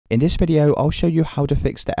In this video, I'll show you how to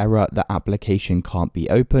fix the error that application can't be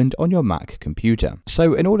opened on your Mac computer.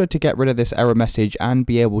 So in order to get rid of this error message and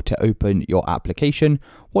be able to open your application,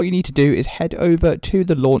 what you need to do is head over to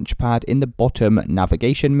the Launchpad in the bottom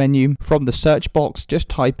navigation menu. From the search box, just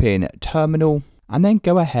type in terminal, and then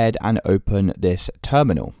go ahead and open this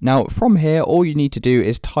terminal. Now from here, all you need to do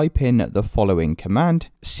is type in the following command,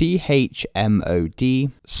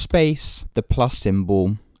 chmod space, the plus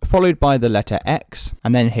symbol, followed by the letter X,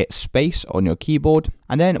 and then hit space on your keyboard.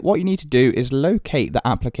 And then what you need to do is locate the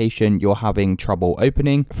application you're having trouble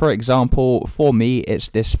opening. For example, for me, it's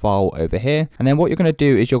this file over here. And then what you're going to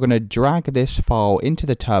do is you're going to drag this file into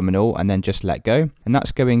the terminal and then just let go. And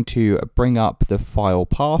that's going to bring up the file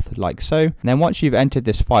path like so. And then once you've entered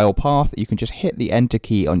this file path, you can just hit the enter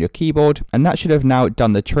key on your keyboard. And that should have now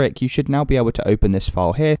done the trick. You should now be able to open this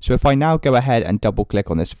file here. So if I now go ahead and double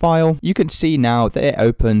click on this file, you can see now that it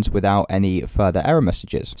opens without any further error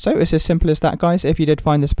messages. So it's as simple as that, guys. If you did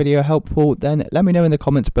find this video helpful, then let me know in the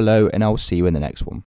comments below and I'll see you in the next one.